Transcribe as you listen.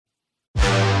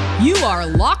You are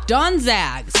Locked On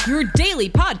Zags, your daily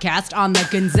podcast on the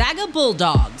Gonzaga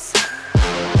Bulldogs.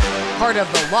 Part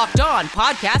of the Locked On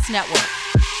Podcast Network.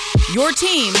 Your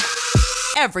team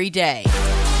every day.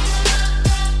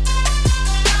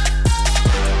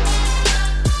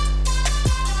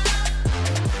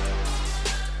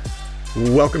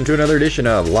 Welcome to another edition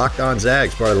of Locked On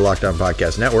Zags, part of the Locked On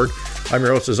Podcast Network. I'm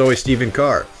your host, as always, Stephen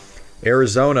Carr.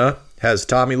 Arizona has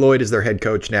Tommy Lloyd as their head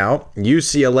coach now.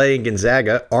 UCLA and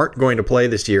Gonzaga aren't going to play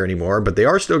this year anymore, but they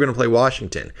are still going to play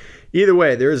Washington. Either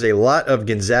way, there is a lot of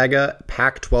Gonzaga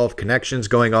Pac-12 connections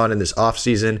going on in this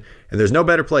offseason, and there's no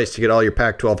better place to get all your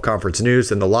Pac-12 conference news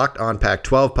than the Locked On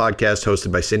Pac-12 podcast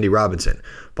hosted by Cindy Robinson.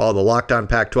 Follow the Locked On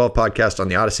Pac-12 podcast on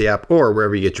the Odyssey app or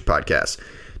wherever you get your podcasts.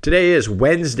 Today is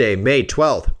Wednesday, May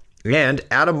 12th, and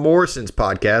Adam Morrison's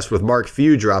podcast with Mark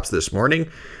Few drops this morning.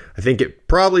 I think it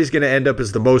probably is going to end up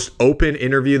as the most open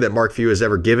interview that Mark Few has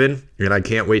ever given, and I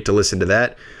can't wait to listen to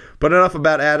that. But enough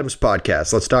about Adam's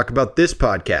podcast. Let's talk about this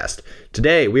podcast.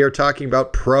 Today, we are talking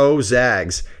about pro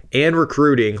Zags and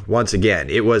recruiting once again.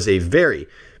 It was a very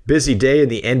busy day in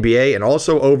the NBA and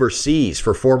also overseas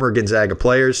for former Gonzaga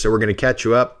players, so we're going to catch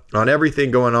you up on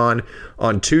everything going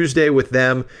on Tuesday with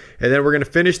them, and then we're going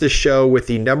to finish the show with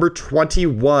the number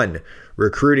 21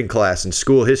 recruiting class in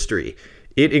school history.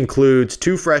 It includes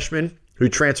 2 freshmen who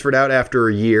transferred out after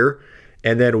a year,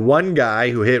 and then 1 guy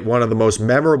who hit one of the most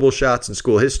memorable shots in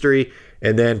school history,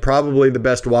 and then probably the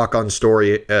best walk-on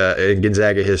story in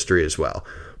Gonzaga history as well.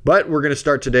 But we're going to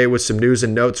start today with some news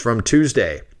and notes from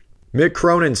Tuesday. Mick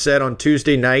Cronin said on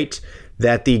Tuesday night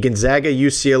that the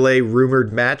Gonzaga-UCLA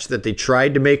rumored match that they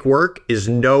tried to make work is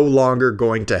no longer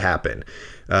going to happen.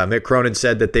 Mick Cronin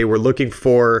said that they were looking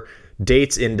for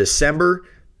dates in December.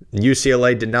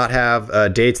 UCLA did not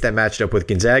have dates that matched up with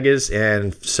Gonzaga's,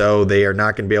 and so they are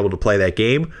not going to be able to play that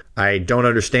game. I don't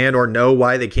understand or know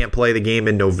why they can't play the game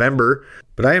in November,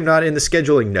 but I am not in the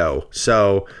scheduling know.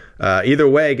 So either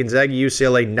way, Gonzaga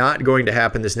UCLA not going to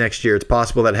happen this next year. It's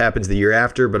possible that happens the year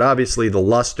after, but obviously the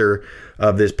luster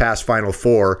of this past Final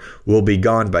Four will be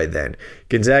gone by then.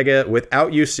 Gonzaga,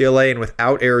 without UCLA and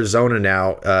without Arizona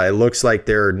now, it looks like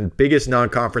their biggest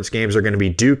non-conference games are going to be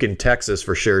Duke and Texas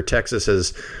for sure. Texas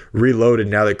has reloaded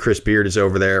now that Chris Beard is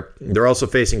over there. They're also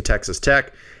facing Texas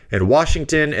Tech and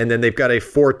Washington, and then they've got a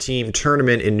 4-team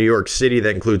tournament in New York City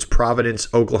that includes Providence,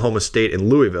 Oklahoma State, and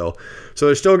Louisville. So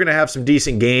they're still going to have some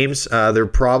decent games. They're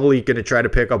probably going to try to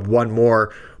pick up one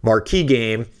more marquee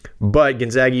game, but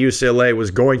Gonzaga UCLA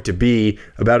was going to be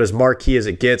about as marquee as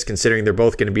it gets, considering they're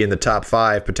both going to be in the top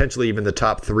 5, potentially even the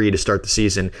top 3 to start the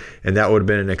season, and that would have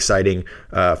been an exciting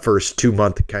first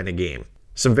 2-month kind of game.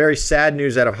 Some very sad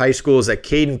news out of high school is that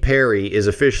Caden Perry is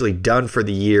officially done for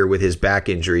the year with his back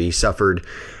injury. He suffered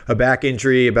a back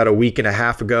injury about a week and a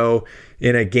half ago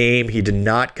in a game. He did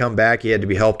not come back. He had to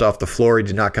be helped off the floor. He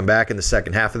did not come back in the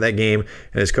second half of that game.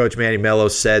 And his coach, Manny Mello,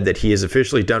 said that he is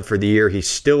officially done for the year. He's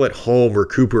still at home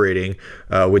recuperating,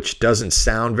 which doesn't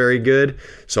sound very good.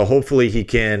 So hopefully he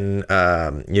can,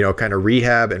 kind of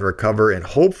rehab and recover, and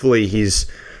hopefully he's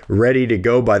ready to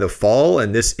go by the fall.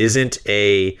 And this isn't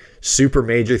a super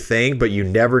major thing, but you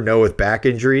never know with back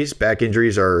injuries. Back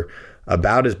injuries are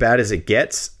about as bad as it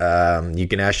gets. You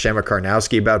can ask Shema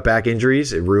Karnowski about back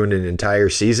injuries. It ruined an entire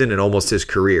season and almost his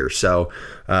career. So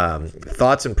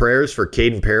thoughts and prayers for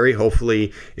Caden Perry.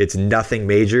 Hopefully it's nothing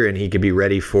major and he can be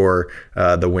ready for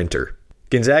the winter.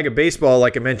 Gonzaga baseball,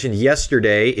 like I mentioned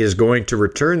yesterday, is going to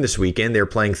return this weekend. They're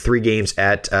playing 3 games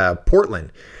at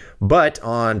Portland. But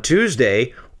on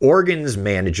Tuesday, Oregon's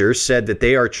manager said that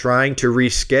they are trying to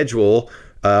reschedule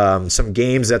some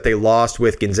games that they lost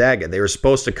with Gonzaga. They were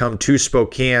supposed to come to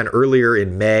Spokane earlier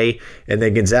in May, and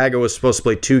then Gonzaga was supposed to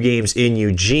play 2 games in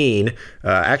Eugene,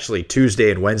 actually Tuesday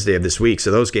and Wednesday of this week.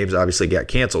 So those games obviously got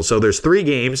canceled. So there's 3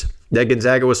 games that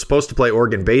Gonzaga was supposed to play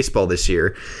Oregon baseball this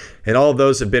year, and all of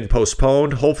those have been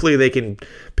postponed. Hopefully they can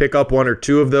pick up 1 or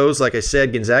 2 of those. Like I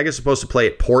said, Gonzaga is supposed to play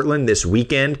at Portland this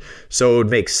weekend, so it would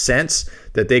make sense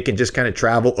that they can just kind of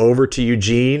travel over to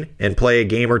Eugene and play a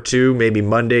game or 2, maybe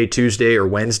Monday, Tuesday, or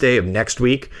Wednesday of next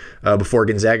week before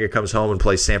Gonzaga comes home and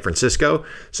plays San Francisco.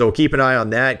 So we'll keep an eye on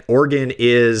that. Oregon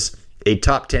is a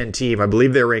top 10 team. I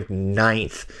believe they're ranked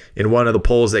 9th in one of the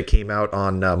polls that came out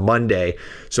on Monday.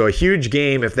 So a huge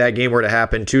game if that game were to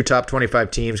happen. 2 top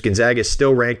 25 teams. Gonzaga is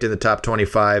still ranked in the top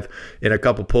 25 in a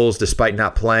couple polls despite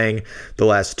not playing the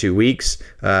last 2 weeks.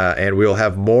 And we'll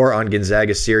have more on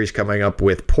Gonzaga's series coming up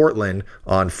with Portland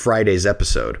on Friday's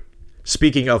episode.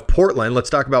 Speaking of Portland, let's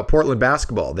talk about Portland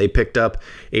basketball. They picked up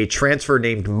a transfer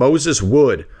named Moses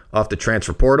Wood off the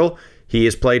transfer portal. He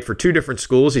has played for two different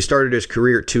schools. He started his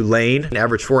career at Tulane and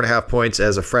averaged 4.5 points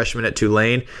as a freshman at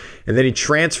Tulane. And then he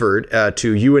transferred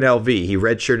to UNLV. He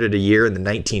redshirted a year in the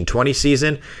 1920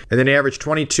 season. And then he averaged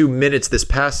 22 minutes this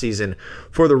past season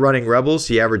for the Running Rebels.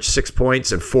 He averaged 6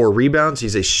 points and 4 rebounds.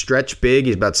 He's a stretch big.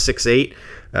 He's about 6'8".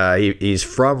 He's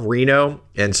from Reno.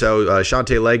 And so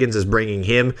Shante Legans is bringing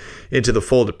him into the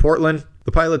fold at Portland.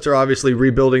 The Pilots are obviously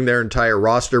rebuilding their entire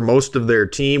roster. Most of their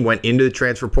team went into the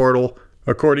transfer portal.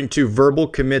 According to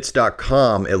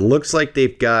verbalcommits.com, it looks like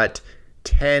they've got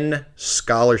 10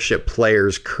 scholarship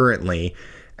players currently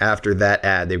after that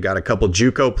ad. They've got a couple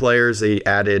JUCO players. They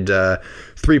added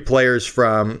 3 players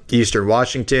from Eastern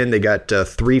Washington. They got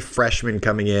 3 freshmen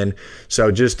coming in. So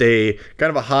just a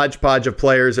kind of a hodgepodge of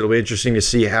players. It'll be interesting to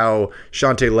see how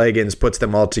Shante Legans puts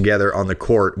them all together on the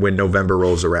court when November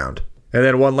rolls around. And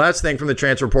then one last thing from the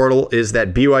transfer portal is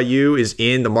that BYU is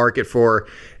in the market for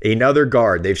another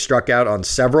guard. They've struck out on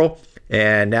several,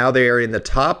 and now they are in the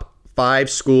top 5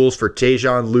 schools for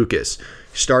Tejon Lucas.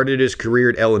 Started his career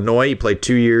at Illinois. He played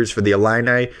 2 years for the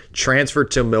Illini,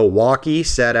 transferred to Milwaukee,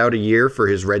 sat out a year for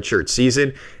his redshirt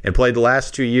season, and played the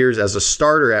last 2 years as a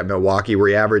starter at Milwaukee, where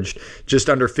he averaged just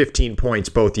under 15 points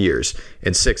both years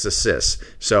and 6 assists.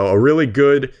 So a really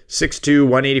good 6'2",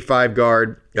 185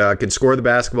 guard. Can score the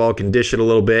basketball, can dish it a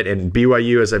little bit, and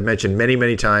BYU, as I've mentioned many,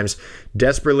 many times,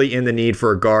 desperately in the need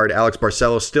for a guard. Alex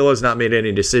Barcelo still has not made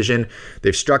any decision.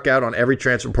 They've struck out on every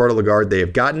transfer portal guard they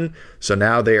have gotten, so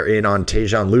now they are in on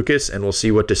Tejon Lucas, and we'll see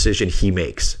what decision he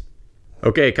makes.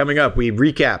 Okay, coming up, we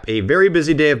recap a very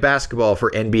busy day of basketball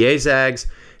for NBA Zags,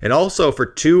 and also for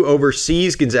 2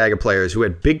 overseas Gonzaga players who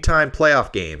had big-time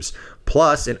playoff games,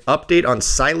 plus an update on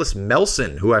Silas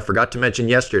Melson, who I forgot to mention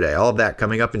yesterday. All of that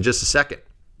coming up in just a second.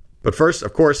 But first,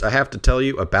 of course, I have to tell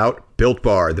you about Built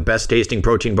Bar, the best tasting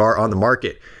protein bar on the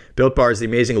market. Built Bar is the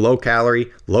amazing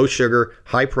low-calorie, low-sugar,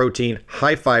 high-protein,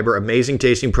 high-fiber, amazing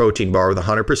tasting protein bar with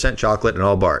 100% chocolate in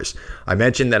all bars. I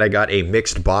mentioned that I got a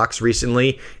mixed box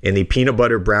recently in the peanut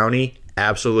butter brownie.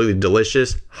 Absolutely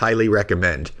delicious. Highly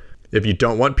recommend. If you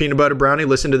don't want peanut butter brownie,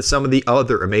 listen to some of the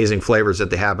other amazing flavors that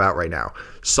they have out right now.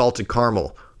 Salted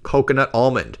caramel, coconut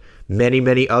almond, many,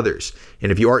 many others.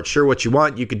 And if you aren't sure what you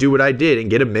want, you could do what I did and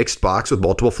get a mixed box with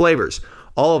multiple flavors.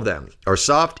 All of them are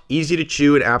soft, easy to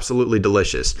chew, and absolutely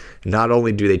delicious. Not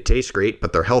only do they taste great,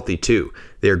 but they're healthy too.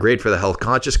 They are great for the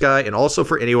health-conscious guy and also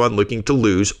for anyone looking to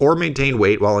lose or maintain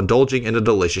weight while indulging in a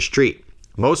delicious treat.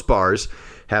 Most bars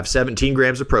have 17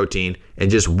 grams of protein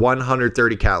and just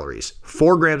 130 calories,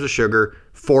 4 grams of sugar,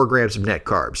 4 grams of net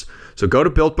carbs. So go to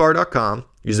BuiltBar.com,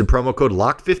 use the promo code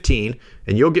LOCK15,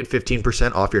 and you'll get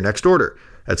 15% off your next order.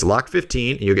 That's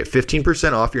LOCK15, and you'll get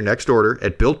 15% off your next order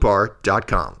at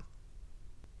BuiltBar.com.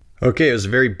 Okay, it was a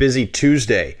very busy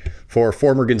Tuesday for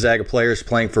former Gonzaga players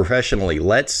playing professionally.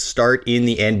 Let's start in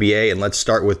the NBA, and let's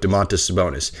start with Domantas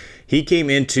Sabonis. He came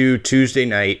into Tuesday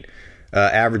night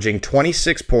averaging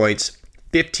 26 points,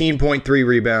 15.3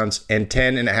 rebounds, and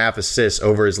 10.5 assists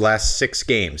over his last 6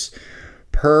 games.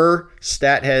 Per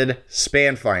StatHead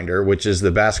SpanFinder, which is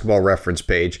the basketball reference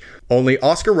page, only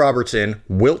Oscar Robertson,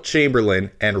 Wilt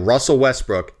Chamberlain, and Russell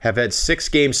Westbrook have had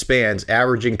 6-game spans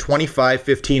averaging 25,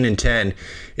 15, and 10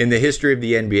 in the history of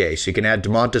the NBA. So you can add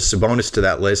Domantas Sabonis to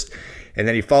that list. And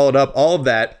then he followed up all of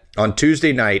that on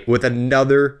Tuesday night with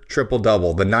another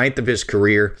triple-double, the 9th of his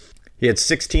career. He had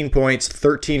 16 points,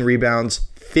 13 rebounds,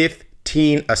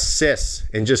 15 assists,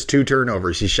 and just 2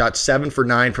 turnovers. He shot 7 for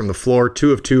 9 from the floor,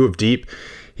 2 of 2 of deep.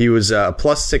 He was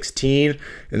plus 16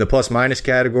 in the plus-minus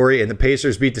category, and the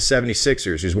Pacers beat the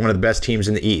 76ers, who's one of the best teams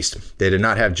in the East. They did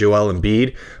not have Joel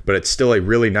Embiid, but it's still a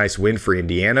really nice win for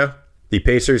Indiana. The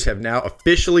Pacers have now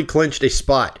officially clinched a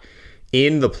spot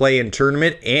in the play-in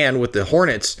tournament, and with the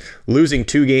Hornets losing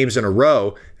 2 games in a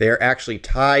row, they are actually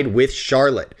tied with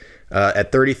Charlotte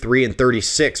at 33 and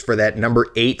 36 for that number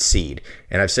 8 seed.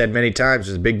 And I've said many times,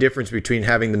 there's a big difference between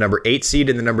having the number 8 seed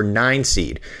and the number 9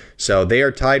 seed. So they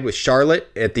are tied with Charlotte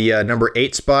at the number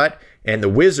 8 spot, and the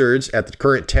Wizards at the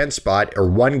current 10 spot are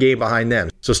 1 game behind them.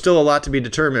 So still a lot to be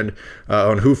determined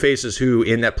on who faces who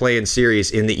in that play-in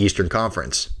series in the Eastern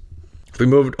Conference. If we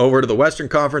moved over to the Western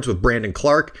Conference with Brandon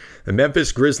Clark, the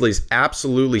Memphis Grizzlies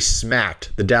absolutely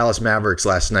smacked the Dallas Mavericks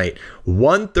last night,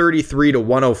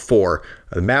 133-104.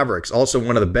 The Mavericks, also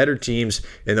one of the better teams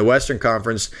in the Western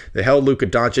Conference, they held Luka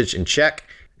Doncic in check,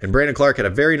 and Brandon Clark had a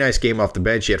very nice game off the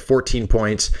bench. He had 14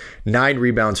 points, 9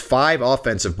 rebounds, 5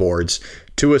 offensive boards,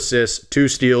 2 assists, 2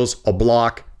 steals, a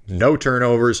block, no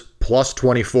turnovers, plus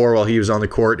 24 while he was on the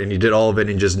court, and he did all of it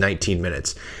in just 19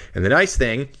 minutes. And the nice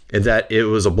thing is that it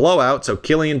was a blowout, so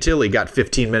Killian Tilly got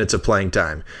 15 minutes of playing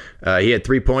time. He had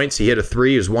 3 points. He hit a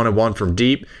three. He was 1 of 1 from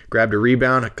deep, grabbed a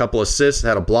rebound, a couple assists,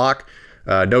 had a block.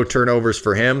 No turnovers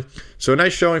for him. So a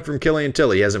nice showing from Killian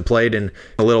Tilly. He hasn't played in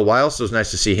a little while, so it's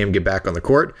nice to see him get back on the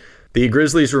court. The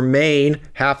Grizzlies remain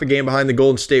half a game behind the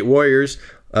Golden State Warriors.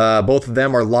 Both of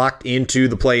them are locked into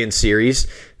the play-in series.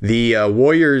 The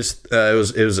Warriors, it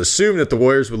was assumed that the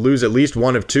Warriors would lose at least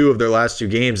one of two of their last two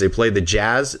games. They played the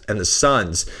Jazz and the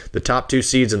Suns, the top two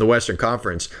seeds in the Western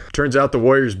Conference. Turns out the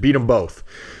Warriors beat them both.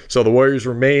 So the Warriors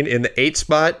remain in the 8th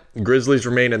spot. The Grizzlies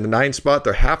remain in the 9th spot.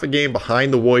 They're half a game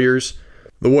behind the Warriors.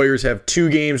 The Warriors have 2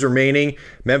 games remaining.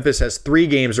 Memphis has 3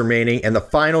 games remaining. And the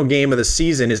final game of the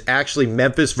season is actually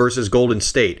Memphis versus Golden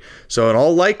State. So in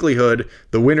all likelihood,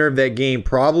 the winner of that game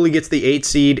probably gets the 8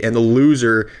 seed and the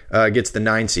loser gets the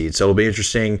 9 seed. So it'll be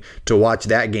interesting to watch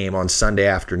that game on Sunday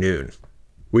afternoon.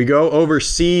 We go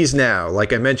overseas now.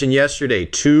 Like I mentioned yesterday,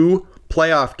 2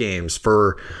 playoff games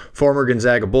for former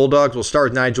Gonzaga Bulldogs. We'll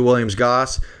start with Nigel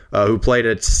Williams-Goss, who played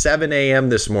at 7 a.m.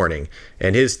 this morning.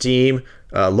 And his team,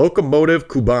 Lokomotiv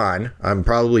Kuban, I'm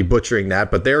probably butchering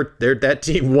that, but that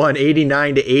team won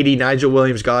 89-80. Nigel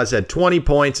Williams-Goss had 20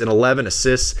 points and 11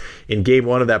 assists in game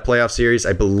 1 of that playoff series.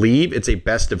 I believe it's a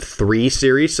best of 3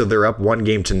 series, so they're up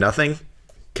 1-0.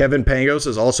 Kevin Pangos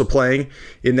is also playing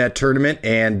in that tournament,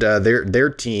 and their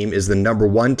team is the number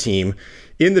 1 team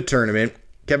in the tournament.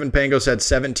 Kevin Pangos had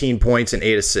 17 points and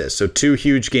 8 assists, so 2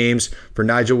 huge games for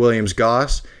Nigel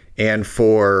Williams-Goss and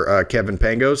for Kevin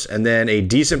Pangos, and then a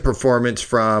decent performance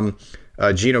from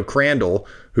Gino Crandall,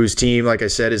 whose team, like I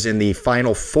said, is in the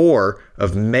Final Four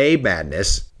of May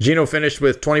Madness. Gino finished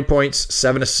with 20 points,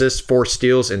 7 assists, 4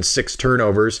 steals, and 6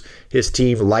 turnovers. His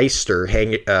team, Leicester,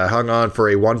 hung on for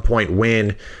a 1-point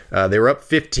win. They were up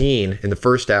 15 in the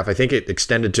first half. I think it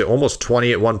extended to almost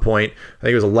 20 at one point. I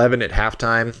think it was 11 at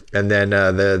halftime, and then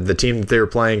the team that they were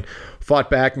playing fought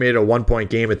back, made it a 1-point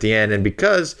game at the end. And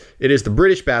because it is the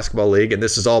British Basketball League, and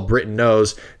this is all Britain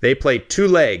knows, they played 2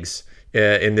 legs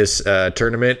in this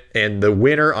tournament, and the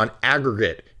winner on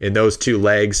aggregate in those 2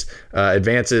 legs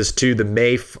advances to the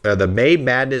May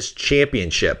Madness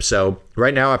Championship. So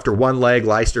right now, after 1 leg,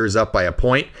 Leicester is up by a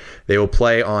point. They will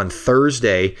play on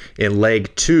Thursday in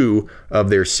leg 2 of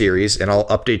their series, and I'll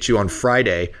update you on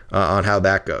Friday on how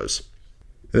that goes.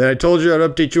 And then I told you I'd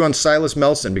update you on Silas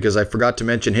Melson because I forgot to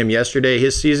mention him yesterday.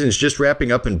 His season is just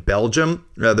wrapping up in Belgium.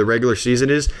 The regular season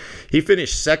is. He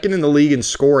finished 2nd in the league in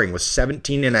scoring with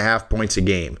 17.5 points a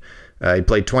game. He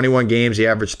played 21 games. He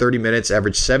averaged 30 minutes,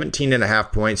 averaged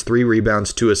 17.5 points, 3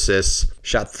 rebounds, 2 assists,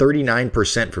 shot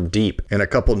 39% from deep. And a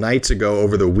couple nights ago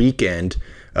over the weekend,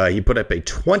 he put up a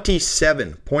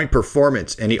 27-point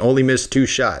performance, and he only missed 2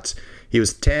 shots. He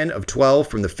was 10 of 12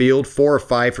 from the field, 4 of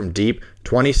 5 from deep,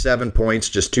 27 points,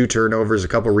 just 2 turnovers, a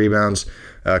couple rebounds,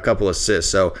 a couple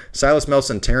assists. So Silas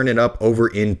Melson tearing it up over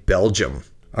in Belgium.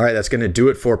 All right, that's going to do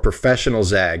it for Professional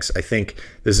Zags. I think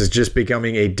this is just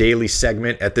becoming a daily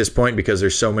segment at this point because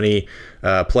there's so many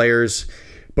players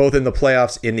both in the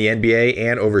playoffs in the NBA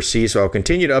and overseas. So I'll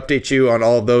continue to update you on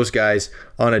all of those guys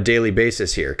on a daily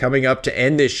basis here. Coming up to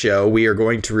end this show, we are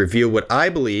going to reveal what I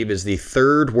believe is the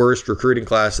 3rd worst recruiting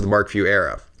class of the Mark Few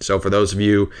era. So for those of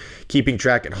you keeping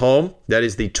track at home, that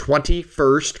is the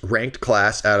 21st ranked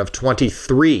class out of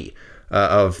 23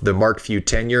 of the Mark Few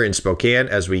tenure in Spokane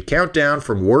as we count down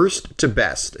from worst to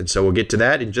best. And so we'll get to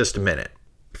that in just a minute.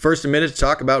 First, a minute to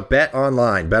talk about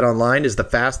BetOnline. BetOnline is the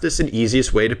fastest and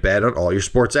easiest way to bet on all your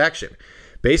sports action.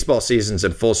 Baseball season's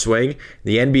in full swing.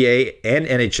 The NBA and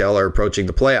NHL are approaching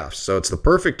the playoffs, so it's the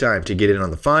perfect time to get in on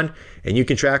the fun, and you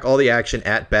can track all the action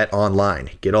at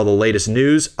BetOnline. Get all the latest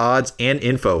news, odds, and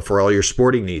info for all your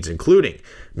sporting needs, including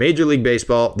Major League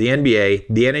Baseball, the NBA,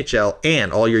 the NHL,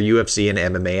 and all your UFC and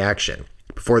MMA action.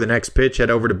 Before the next pitch, head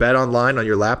over to BetOnline on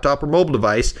your laptop or mobile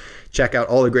device. Check out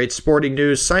all the great sporting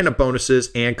news, sign-up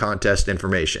bonuses, and contest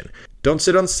information. Don't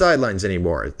sit on the sidelines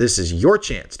anymore. This is your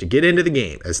chance to get into the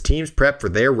game as teams prep for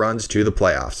their runs to the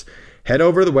playoffs. Head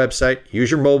over to the website, use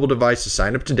your mobile device to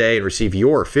sign up today, and receive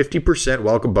your 50%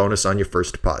 welcome bonus on your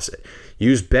first deposit.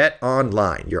 Use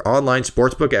BetOnline, your online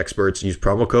sportsbook experts. Use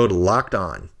promo code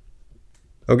LOCKEDON.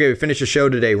 Okay, we finished the show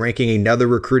today ranking another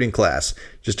recruiting class.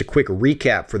 Just a quick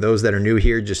recap for those that are new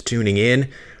here, just tuning in.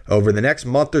 Over the next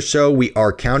month or so, we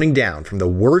are counting down from the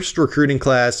worst recruiting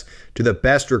class to the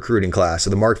best recruiting class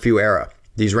of the Mark Few era.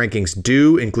 These rankings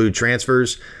do include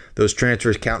transfers. Those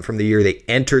transfers count from the year they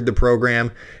entered the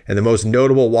program, and the most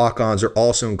notable walk-ons are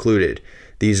also included.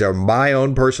 These are my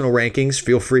own personal rankings.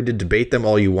 Feel free to debate them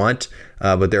all you want,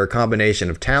 but they're a combination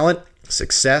of talent,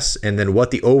 success, and then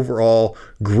what the overall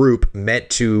group meant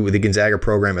to the Gonzaga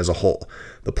program as a whole.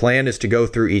 The plan is to go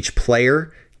through each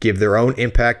player, give their own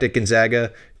impact at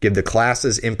Gonzaga, give the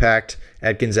class's impact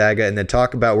at Gonzaga, and then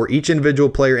talk about where each individual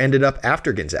player ended up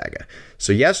after Gonzaga.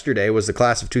 So yesterday was the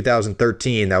class of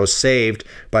 2013 that was saved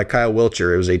by Kyle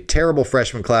Wiltshire. It was a terrible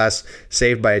freshman class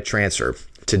saved by a transfer.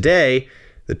 Today,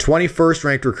 the 21st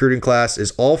ranked recruiting class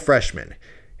is all freshmen,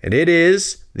 and it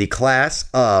is the class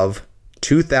of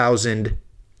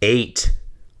 2008.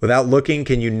 Without looking,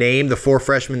 can you name the 4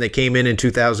 freshmen that came in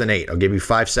 2008? I'll give you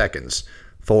 5 seconds.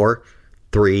 4,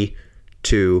 3,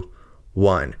 2,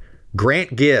 1.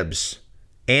 Grant Gibbs,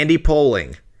 Andy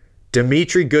Poling,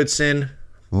 Dimitri Goodson,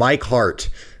 Mike Hart.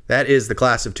 That is the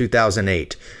class of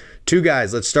 2008. 2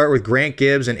 guys. Let's start with Grant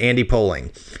Gibbs and Andy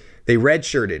Poling. They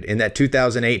redshirted in that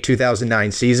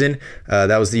 2008-2009 season.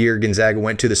 That was the year Gonzaga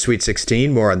went to the Sweet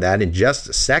 16. More on that in just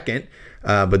a second.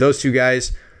 But those 2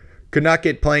 guys could not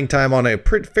get playing time on a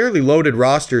fairly loaded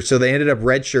roster, so they ended up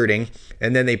redshirting,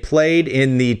 and then they played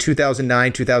in the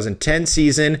 2009-2010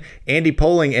 season. Andy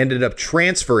Poling ended up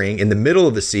transferring in the middle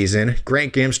of the season.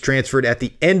 Grant Gibbs transferred at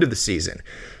the end of the season.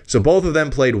 So both of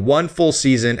them played 1 full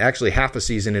season, actually half a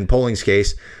season in Poling's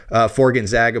case, for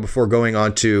Gonzaga before going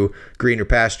on to greener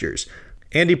pastures.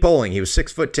 Andy Poling, he was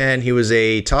 6'10". He was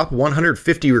a top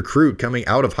 150 recruit coming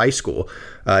out of high school.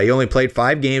 He only played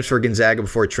 5 games for Gonzaga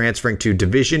before transferring to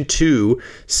Division II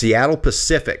Seattle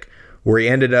Pacific, where he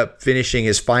ended up finishing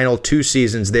his final 2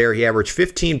 seasons there. He averaged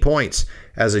 15 points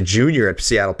as a junior at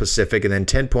Seattle Pacific and then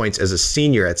 10 points as a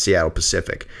senior at Seattle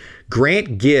Pacific.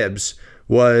 Grant Gibbs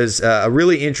was a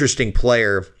really interesting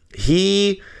player.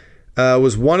 He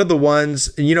was one of the ones,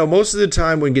 most of the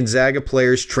time when Gonzaga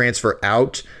players transfer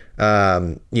out,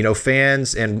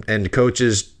 fans and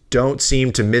coaches don't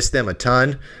seem to miss them a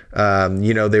ton.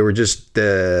 They were just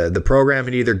the program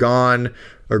had either gone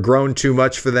or grown too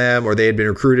much for them, or they had been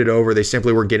recruited over. They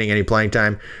simply weren't getting any playing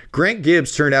time. Grant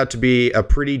Gibbs turned out to be a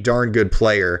pretty darn good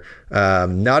player.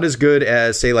 Not as good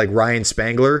as, say, like Ryan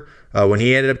Spangler when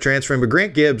he ended up transferring, but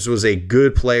Grant Gibbs was a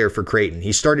good player for Creighton.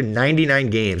 He started 99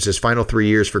 games his final 3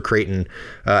 years for Creighton,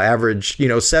 averaged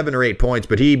 7 or 8 points,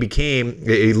 but he became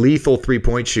a lethal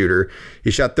 3-point shooter.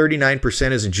 He shot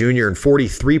 39% as a junior and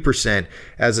 43%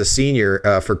 as a senior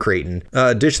for Creighton.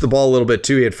 Dished the ball a little bit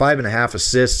too. He had 5.5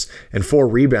 assists and 4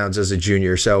 rebounds as a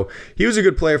junior, so he was a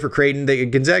good player for Creighton.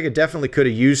 Gonzaga definitely could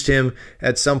have used him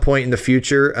at some point in the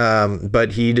future,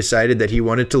 but he decided that he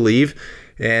wanted to leave.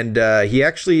 And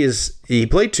he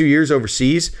played 2 years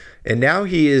overseas, and now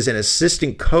he is an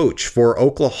assistant coach for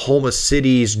Oklahoma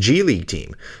City's G League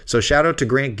team. So shout out to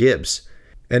Grant Gibbs.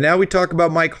 And now we talk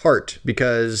about Mike Hart,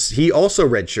 because he also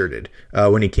redshirted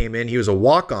when he came in. He was a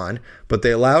walk-on, but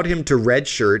they allowed him to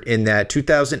redshirt in that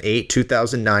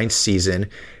 2008-2009 season.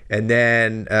 And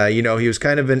then, he was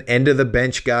kind of an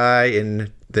end-of-the-bench guy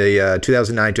in the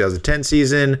 2009-2010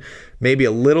 season, maybe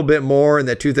a little bit more in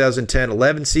that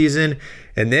 2010-11 season.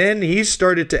 And then he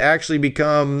started to actually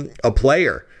become a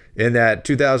player in that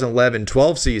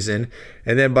 2011-12 season.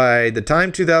 And then by the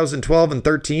time 2012 and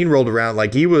 13 rolled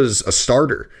around, he was a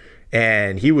starter.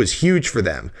 And he was huge for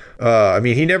them.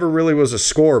 He never really was a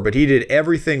scorer, but he did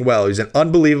everything well. He's an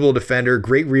unbelievable defender,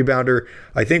 great rebounder.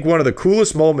 I think one of the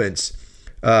coolest moments,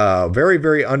 very,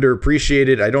 very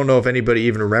underappreciated. I don't know if anybody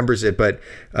even remembers it, but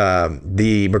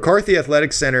the McCarthy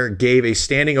Athletic Center gave a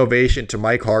standing ovation to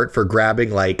Mike Hart for grabbing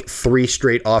 3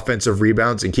 straight offensive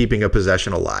rebounds and keeping a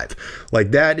possession alive.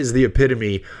 That is the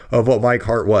epitome of what Mike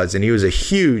Hart was, and he was a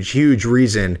huge, huge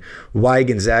reason why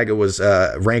Gonzaga was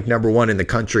ranked number 1 in the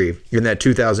country in that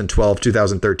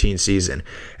 2012-2013 season.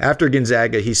 After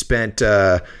Gonzaga, he spent,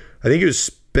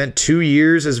 spent 2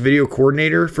 years as video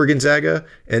coordinator for Gonzaga,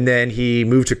 and then he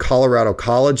moved to Colorado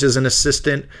College as an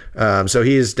assistant. So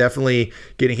he is definitely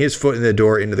getting his foot in the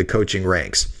door into the coaching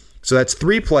ranks. So that's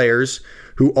 3 players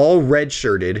who all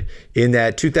redshirted in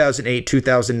that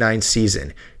 2008-2009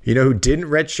 season. You know who didn't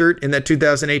redshirt in that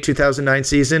 2008-2009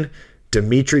 season?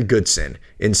 Dimitri Goodson.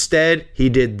 Instead, he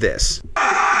did this. It's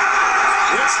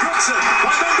Goodson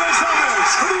by Mendes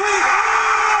Valdez for the lead.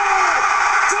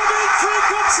 Dimitri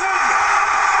Goodson.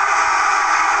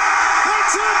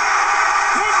 That's it.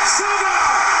 Gonzaga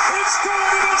is going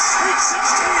to the Sweet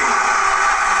 16.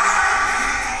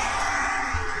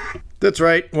 That's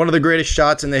right. One of the greatest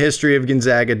shots in the history of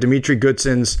Gonzaga, Dimitri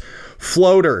Goodson's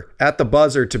floater at the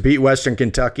buzzer to beat Western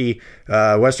Kentucky.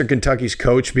 Western Kentucky's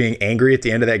coach being angry at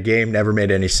the end of that game never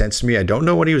made any sense to me. I don't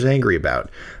know what he was angry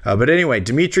about. But anyway,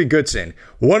 Dimitri Goodson,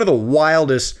 one of the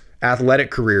wildest athletic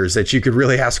careers that you could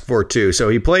really ask for too. So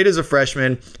he played as a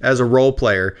freshman as a role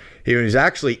player. He was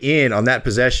actually in on that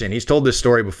possession. He's told this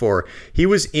story before. He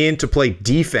was in to play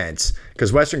defense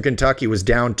because Western Kentucky was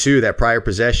down 2 that prior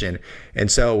possession.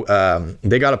 And so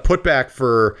they got a putback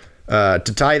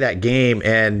to tie that game.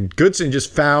 And Goodson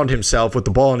just found himself with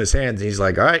the ball in his hands. And he's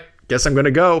like, all right, guess I'm going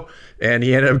to go. And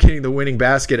he ended up getting the winning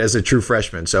basket as a true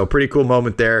freshman. So pretty cool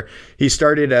moment there. He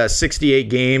started 68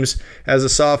 games as a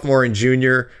sophomore and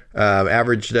junior,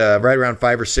 averaged right around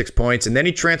 5 or 6 points. And then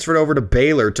he transferred over to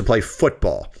Baylor to play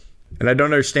football. And I don't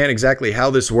understand exactly how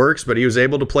this works, but he was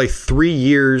able to play 3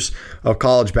 years of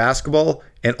college basketball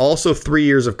and also 3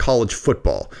 years of college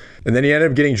football. And then he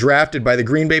ended up getting drafted by the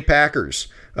Green Bay Packers,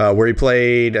 where he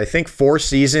played, I think, 4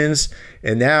 seasons.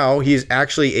 And now he's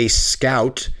actually a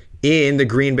scout in the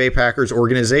Green Bay Packers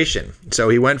organization. So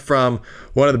he went from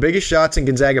one of the biggest shots in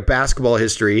Gonzaga basketball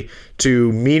history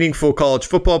to meaningful college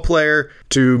football player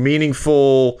to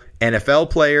meaningful NFL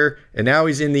player, and now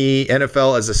he's in the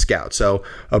NFL as a scout. So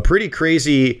a pretty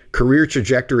crazy career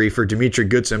trajectory for Demetri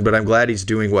Goodson, but I'm glad he's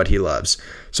doing what he loves.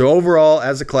 So overall,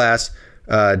 as a class,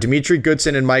 Demetri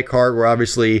Goodson and Mike Hart were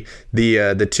obviously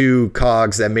the two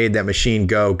cogs that made that machine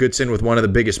go. Goodson with one of the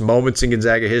biggest moments in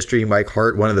Gonzaga history. Mike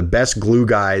Hart, one of the best glue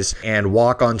guys and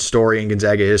walk-on story in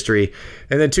Gonzaga history.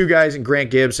 And then 2 guys in Grant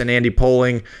Gibbs and Andy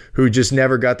Poling who just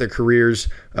never got their careers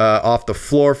off the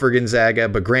floor for Gonzaga.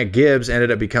 But Grant Gibbs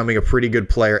ended up becoming a pretty good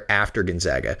player after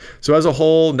Gonzaga. So as a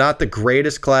whole, not the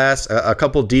greatest class. A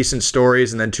couple decent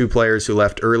stories and then 2 players who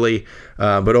left early.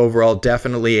 But overall,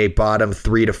 definitely a bottom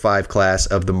 3 to 5 class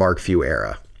of the Mark Few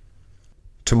era.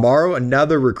 Tomorrow,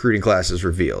 another recruiting class is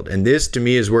revealed, and this, to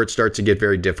me, is where it starts to get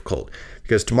very difficult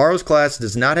because tomorrow's class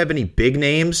does not have any big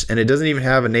names, and it doesn't even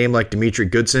have a name like Demetri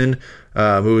Goodson,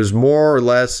 who is more or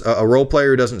less a role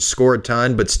player who doesn't score a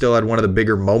ton, but still had one of the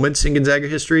bigger moments in Gonzaga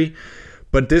history.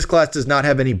 But this class does not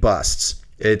have any busts.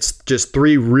 It's just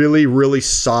 3 really, really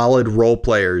solid role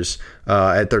players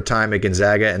at their time at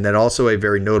Gonzaga, and then also a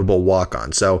very notable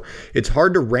walk-on. So it's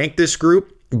hard to rank this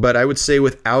group, but I would say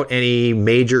without any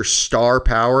major star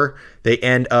power, they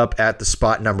end up at the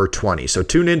spot number 20. So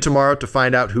tune in tomorrow to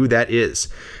find out who that is.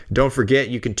 Don't forget,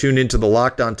 you can tune into the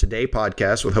Locked On Today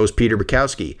podcast with host Peter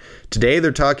Bukowski. Today,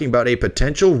 they're talking about a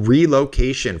potential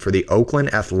relocation for the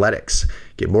Oakland Athletics.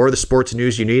 Get more of the sports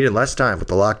news you need in less time with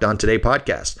the Locked On Today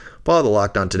podcast. Follow the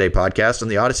Locked On Today podcast on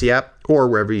the Odyssey app or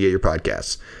wherever you get your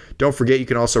podcasts. Don't forget, you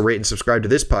can also rate and subscribe to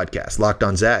this podcast, Locked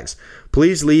On Zags.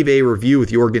 Please leave a review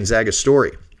with your Gonzaga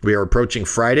story. We are approaching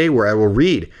Friday where I will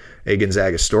read a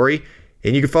Gonzaga story,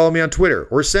 and you can follow me on Twitter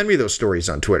or send me those stories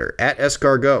on Twitter at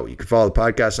 @SCarGo. You can follow the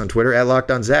podcast on Twitter at Locked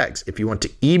On Zags. If you want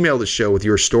to email the show with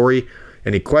your story,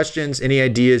 any questions, any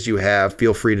ideas you have,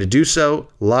 feel free to do so.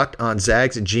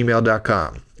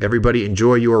 LockedOnZags@gmail.com. Everybody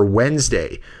enjoy your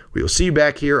Wednesday. We will see you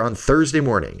back here on Thursday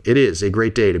morning. It is a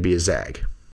great day to be a Zag.